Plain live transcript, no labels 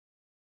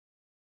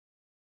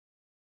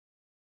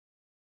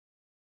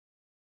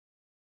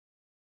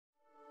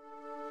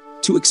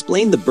To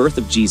explain the birth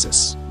of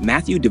Jesus,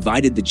 Matthew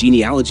divided the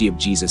genealogy of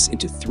Jesus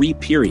into 3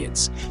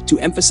 periods to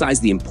emphasize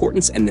the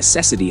importance and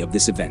necessity of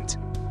this event.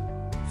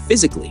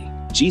 Physically,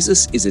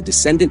 Jesus is a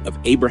descendant of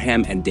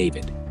Abraham and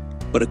David,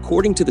 but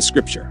according to the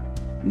scripture,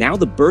 now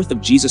the birth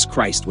of Jesus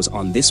Christ was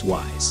on this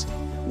wise.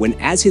 When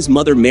as his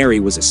mother Mary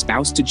was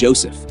espoused to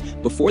Joseph,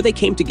 before they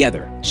came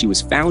together, she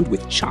was found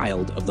with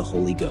child of the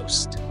Holy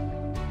Ghost.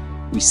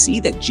 We see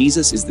that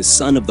Jesus is the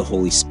Son of the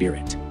Holy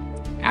Spirit.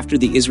 After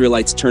the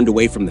Israelites turned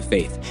away from the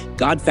faith,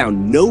 God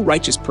found no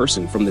righteous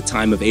person from the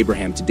time of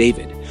Abraham to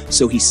David,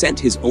 so he sent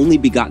his only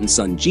begotten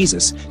Son,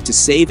 Jesus, to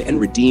save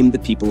and redeem the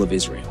people of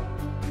Israel.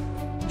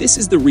 This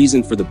is the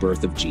reason for the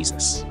birth of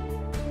Jesus.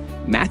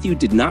 Matthew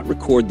did not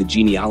record the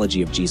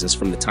genealogy of Jesus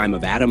from the time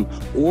of Adam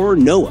or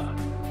Noah,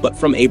 but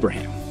from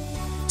Abraham.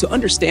 To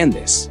understand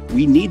this,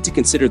 we need to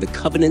consider the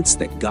covenants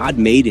that God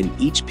made in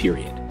each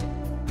period.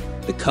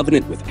 The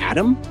covenant with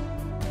Adam,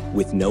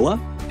 with Noah,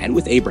 and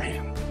with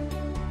Abraham.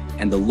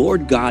 And the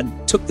Lord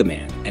God took the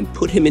man and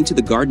put him into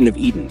the Garden of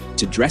Eden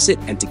to dress it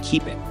and to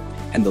keep it.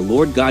 And the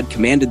Lord God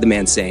commanded the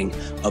man, saying,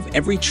 "Of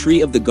every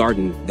tree of the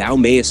garden thou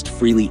mayest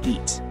freely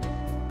eat."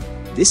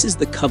 This is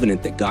the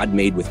covenant that God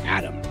made with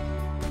Adam.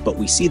 But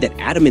we see that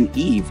Adam and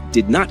Eve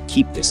did not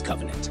keep this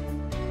covenant.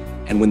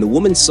 And when the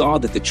woman saw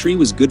that the tree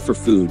was good for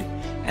food,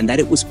 and that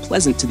it was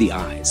pleasant to the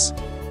eyes,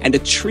 and a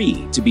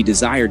tree to be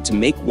desired to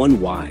make one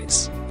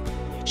wise,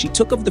 she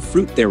took of the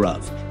fruit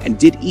thereof, and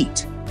did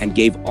eat, and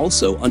gave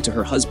also unto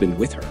her husband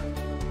with her.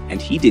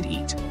 And he did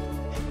eat.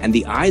 And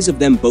the eyes of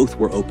them both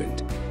were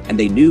opened, and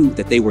they knew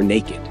that they were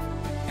naked.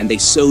 And they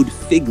sewed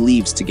fig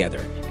leaves together,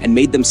 and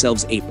made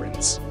themselves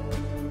aprons.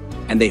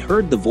 And they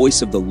heard the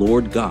voice of the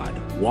Lord God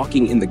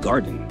walking in the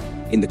garden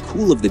in the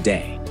cool of the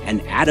day.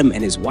 And Adam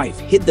and his wife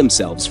hid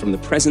themselves from the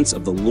presence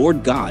of the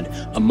Lord God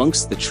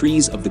amongst the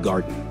trees of the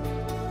garden.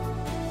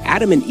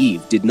 Adam and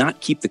Eve did not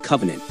keep the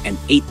covenant and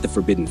ate the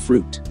forbidden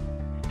fruit.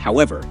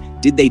 However,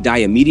 did they die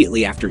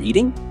immediately after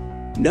eating?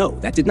 No,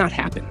 that did not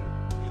happen.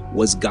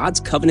 Was God's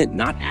covenant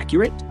not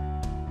accurate?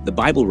 The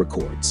Bible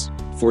records,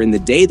 "For in the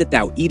day that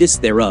thou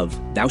eatest thereof,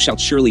 thou shalt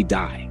surely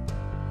die."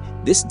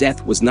 This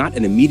death was not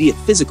an immediate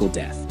physical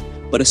death,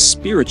 but a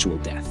spiritual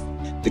death.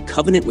 The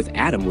covenant with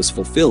Adam was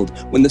fulfilled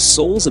when the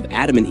souls of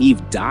Adam and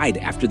Eve died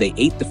after they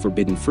ate the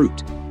forbidden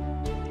fruit.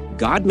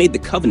 God made the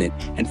covenant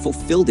and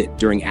fulfilled it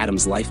during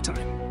Adam's lifetime.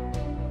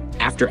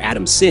 After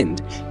Adam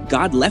sinned,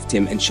 God left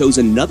him and chose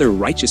another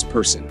righteous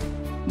person,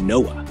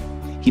 Noah.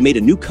 He made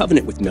a new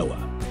covenant with Noah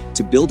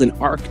to build an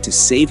ark to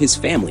save his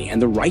family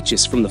and the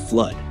righteous from the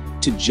flood,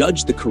 to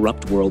judge the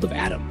corrupt world of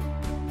Adam.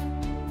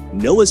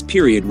 Noah's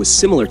period was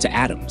similar to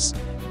Adam's.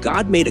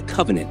 God made a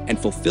covenant and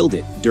fulfilled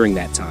it during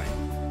that time.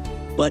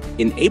 But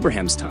in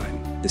Abraham's time,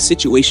 the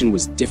situation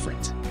was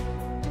different.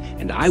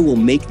 "And I will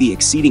make thee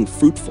exceeding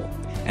fruitful,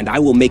 and I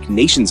will make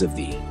nations of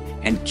thee,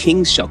 and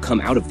kings shall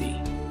come out of thee.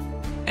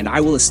 And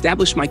I will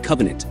establish my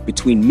covenant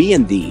between me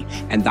and thee,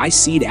 and thy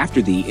seed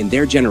after thee in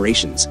their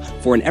generations,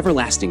 for an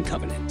everlasting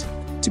covenant,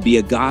 to be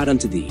a God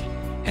unto thee,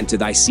 and to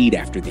thy seed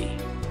after thee.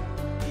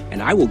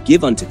 And I will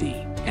give unto thee,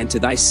 and to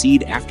thy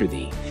seed after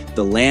thee,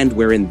 the land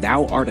wherein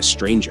thou art a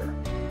stranger,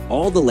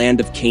 all the land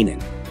of Canaan,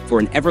 for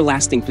an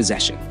everlasting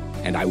possession,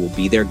 and I will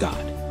be their God."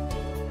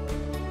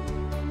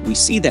 We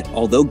see that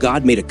although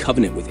God made a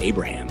covenant with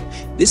Abraham,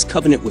 this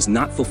covenant was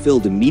not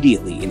fulfilled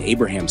immediately in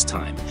Abraham's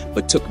time,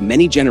 but took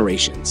many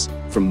generations,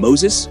 from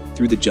Moses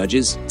through the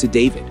judges to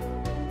David.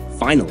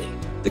 Finally,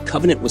 the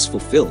covenant was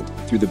fulfilled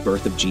through the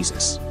birth of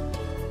Jesus.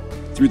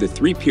 Through the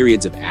 3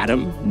 periods of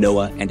Adam,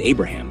 Noah, and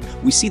Abraham,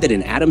 we see that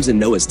in Adam's and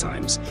Noah's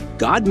times,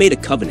 God made a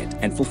covenant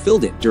and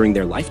fulfilled it during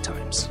their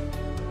lifetimes.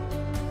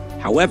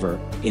 However,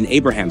 in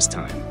Abraham's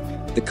time,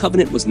 the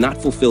covenant was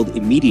not fulfilled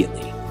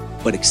immediately,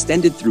 but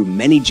extended through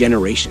many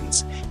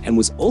generations and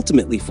was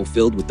ultimately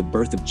fulfilled with the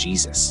birth of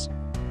Jesus.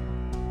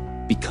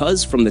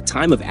 Because from the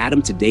time of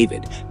Adam to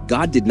David,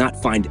 God did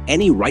not find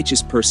any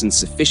righteous person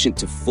sufficient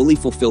to fully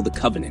fulfill the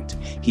covenant,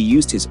 he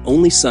used his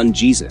only Son,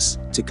 Jesus,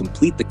 to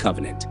complete the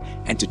covenant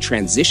and to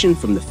transition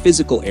from the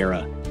physical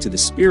era to the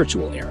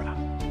spiritual era.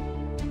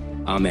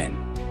 Amen.